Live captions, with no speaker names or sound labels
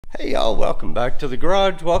Hey y'all, welcome back to the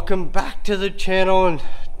garage, welcome back to the channel, and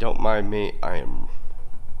don't mind me, I am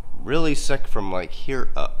really sick from like here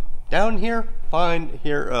up. Down here, fine,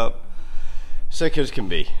 here up, sick as can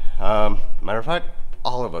be. Matter of fact,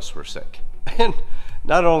 all of us were sick. And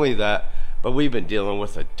not only that, but we've been dealing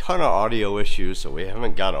with a ton of audio issues, so we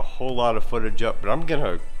haven't got a whole lot of footage up, but I'm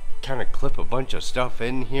gonna kind of clip a bunch of stuff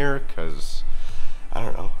in here, cause I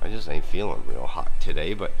don't know, I just ain't feeling real hot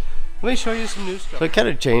today, but let me show you some new stuff. So I kind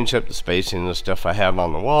of changed up the spacing and the stuff I have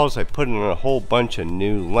on the walls. I put in a whole bunch of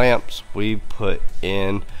new lamps. We put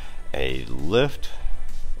in a lift,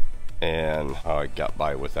 and I got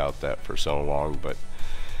by without that for so long,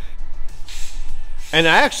 and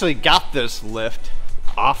I actually got this lift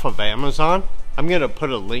off of Amazon. I'm gonna put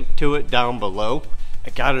a link to it down below. I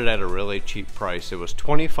got it at a really cheap price. It was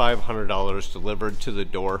 $2,500 delivered to the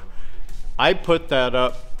door. I put that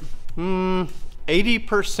up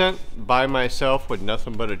 80% by myself with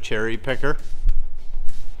nothing but a cherry picker,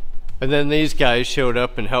 and then these guys showed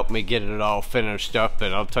up and helped me get it all finished up.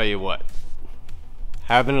 And I'll tell you what,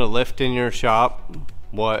 having a lift in your shop,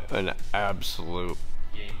 what an absolute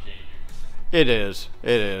game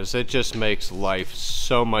changer. It just makes life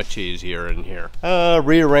so much easier in here.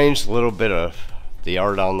 Rearranged a little bit of the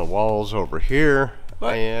art on the walls over here,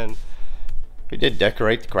 and we did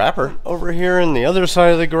decorate the crapper. Over here in the other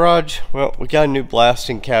side of the garage, well, we got a new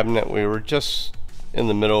blasting cabinet. We were just in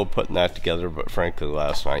the middle of putting that together, but frankly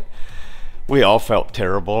last night we all felt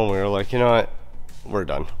terrible and we were like, you know what, we're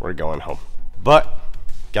done, we're going home. But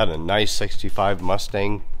got a nice 65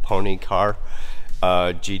 Mustang pony car,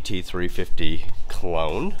 GT350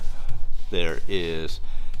 clone. There is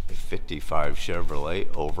a 55 Chevrolet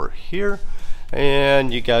over here.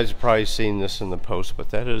 And you guys have probably seen this in the post, but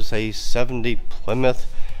that is a 70 Plymouth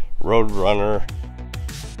Roadrunner.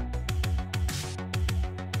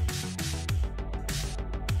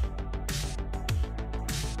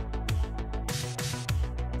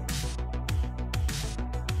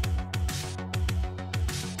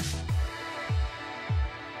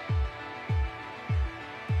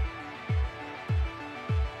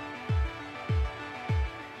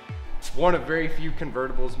 One of very few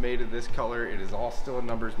convertibles made of this color. It is all still a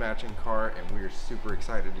numbers matching car, and we are super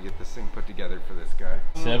excited to get this thing put together for this guy.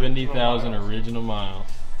 70,000 original miles.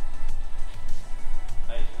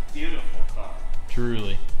 A beautiful car.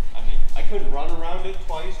 Truly. I mean, I couldn't run around it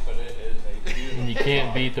twice, but it is a beautiful And you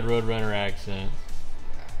can't beat the Roadrunner accent.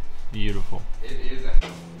 Beautiful. It is a...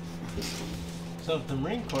 So if the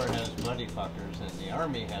Marine Corps has buddy fuckers and the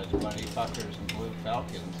Army has buddy fuckers and Blue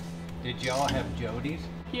Falcons, did y'all have Jodies?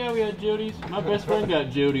 Yeah, we had Jodies. My best friend got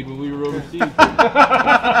Jodied when we were overseas.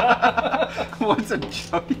 What's a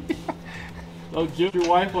Jody? Oh, your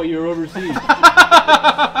wife while you were overseas.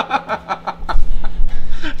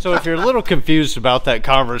 So if you're a little confused about that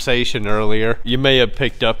conversation earlier, you may have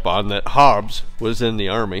picked up on that Hobbs was in the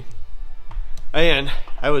Army. And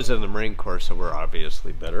I was in the Marine Corps, so we're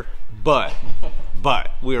obviously better. But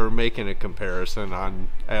we were making a comparison on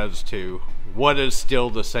as to what is still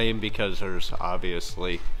the same, because there's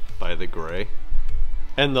obviously, by the gray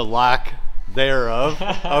and the lack thereof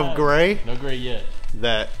of gray, no gray yet,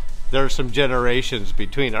 that there's some generations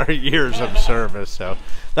between our years of service. So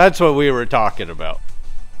that's what we were talking about.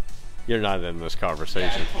 You're not in this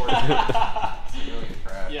conversation.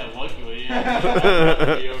 Yeah, luckily,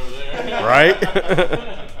 yeah. Be over there. Right?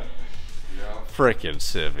 Yeah. Frickin'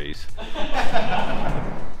 civvies.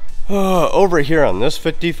 Over here on this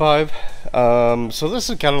 55, so this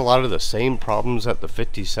has got a lot of the same problems that the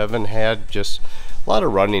 57 had, just a lot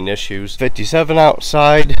of running issues. 57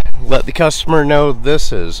 outside, let the customer know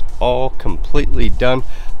this is all completely done.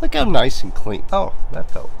 Look how nice and clean. Oh, that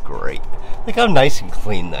felt great. Look how nice and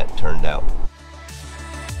clean that turned out.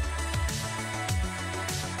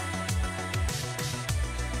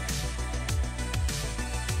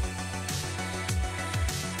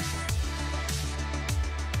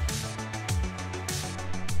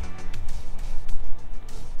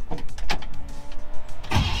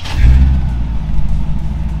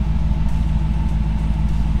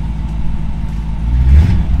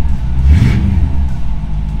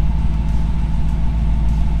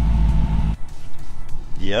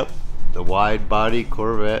 Yep, the wide body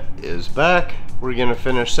Corvette is back. We're gonna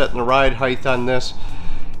finish setting the ride height on this,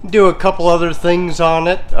 do a couple other things on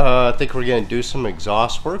it. I think we're gonna do some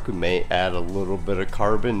exhaust work. We may add a little bit of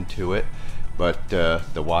carbon to it, but the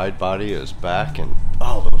wide body is back, and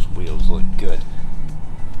oh, those wheels look good.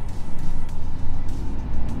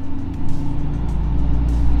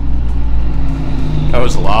 That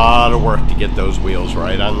was a lot of work to get those wheels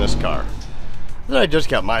right on this car. Then I just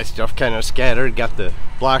got my stuff kind of scattered. Got the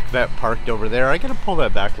black Vette parked over there. I gotta pull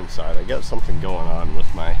that back inside. I got something going on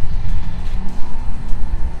with my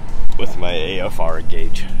AFR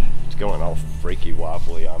gauge. It's going all freaky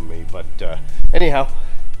wobbly on me. But anyhow,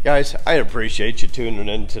 guys, I appreciate you tuning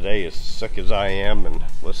in today, as sick as I am, and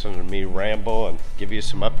listening to me ramble and give you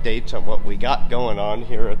some updates on what we got going on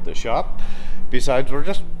here at the shop. Besides, we're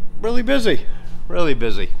just really busy.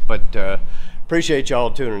 But appreciate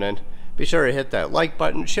y'all tuning in. Be sure to hit that like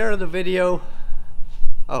button, share the video,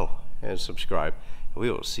 and subscribe.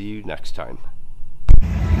 We will see you next time.